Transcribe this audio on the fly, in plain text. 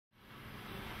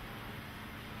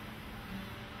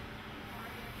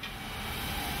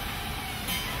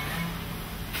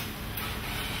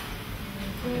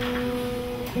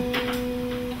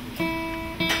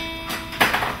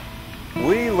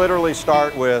literally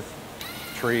start with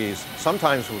trees.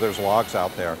 Sometimes there's logs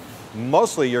out there.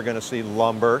 Mostly you're going to see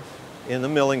lumber in the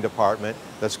milling department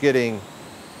that's getting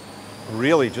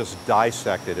really just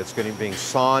dissected. It's being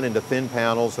sawn into thin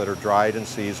panels that are dried and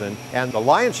seasoned. And the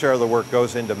lion's share of the work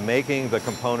goes into making the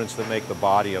components that make the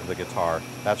body of the guitar.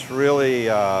 That's really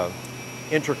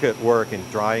intricate work in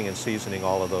drying and seasoning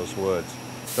all of those woods.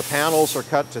 The panels are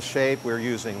cut to shape. We're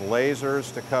using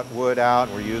lasers to cut wood out.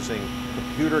 We're using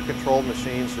computer-controlled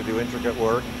machines to do intricate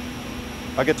work.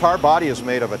 A guitar body is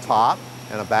made of a top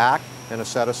and a back and a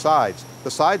set of sides.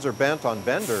 The sides are bent on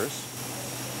benders,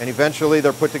 and eventually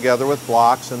they're put together with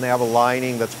blocks, and they have a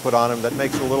lining that's put on them that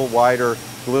makes a little wider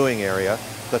gluing area.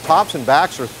 The tops and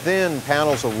backs are thin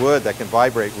panels of wood that can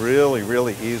vibrate really,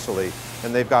 really easily,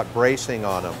 and they've got bracing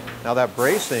on them. Now that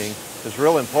bracing is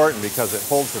real important because it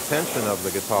holds the tension of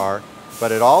the guitar,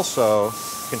 but it also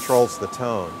controls the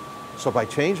tone. So by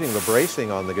changing the bracing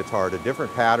on the guitar to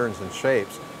different patterns and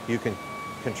shapes, you can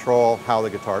control how the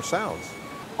guitar sounds.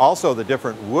 Also, the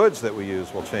different woods that we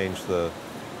use will change the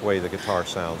way the guitar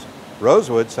sounds.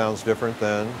 Rosewood sounds different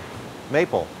than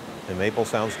maple, and maple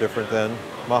sounds different than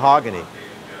mahogany.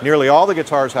 Nearly all the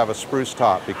guitars have a spruce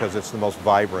top because it's the most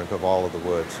vibrant of all of the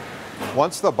woods.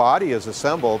 Once the body is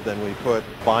assembled, then we put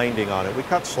binding on it. We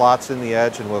cut slots in the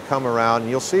edge, and we'll come around, and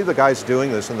you'll see the guys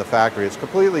doing this in the factory. It's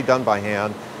completely done by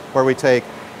hand, where we take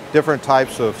different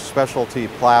types of specialty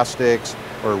plastics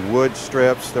or wood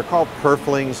strips. They're called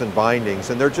purflings and bindings,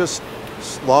 and they're just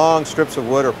long strips of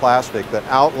wood or plastic that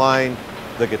outline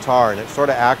the guitar, and it sort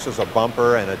of acts as a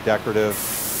bumper and a decorative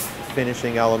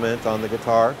finishing element on the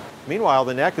guitar. Meanwhile,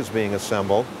 the neck is being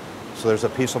assembled. So there's a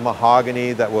piece of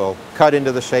mahogany that will cut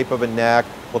into the shape of a neck.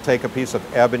 We'll take a piece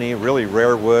of ebony, really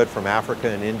rare wood from Africa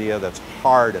and India that's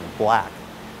hard and black.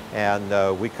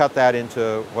 And we cut that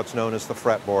into what's known as the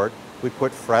fretboard. We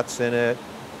put frets in it.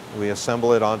 We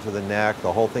assemble it onto the neck.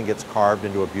 The whole thing gets carved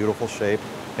into a beautiful shape.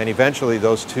 And eventually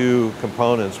those two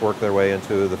components work their way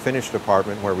into the finish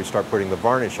department where we start putting the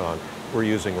varnish on. We're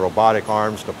using robotic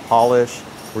arms to polish.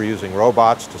 We're using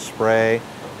robots to spray.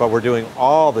 But we're doing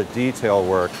all the detail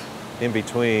work in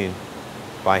between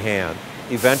by hand.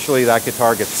 Eventually that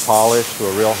guitar gets polished to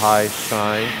a real high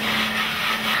shine.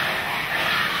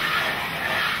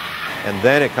 And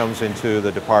then it comes into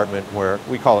the department where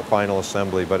we call it final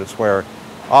assembly, but it's where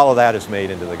all of that is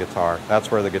made into the guitar. That's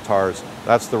where the guitars,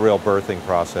 that's the real birthing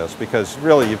process, because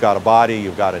really you've got a body,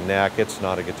 you've got a neck, it's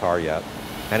not a guitar yet.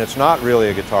 And it's not really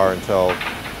a guitar until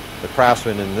the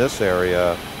craftsmen in this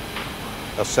area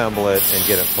assemble it and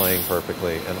get it playing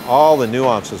perfectly. And all the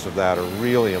nuances of that are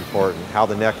really important. How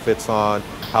the neck fits on,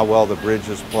 how well the bridge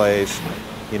is placed.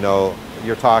 You know,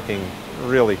 you're talking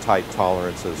really tight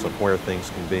tolerances of where things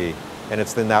can be. And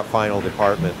it's in that final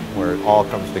department where it all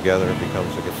comes together and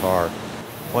becomes a guitar.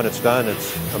 When it's done,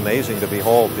 it's amazing to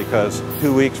behold, because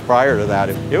 2 weeks prior to that,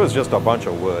 it was just a bunch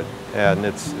of wood. And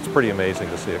it's pretty amazing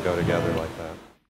to see it go together like that.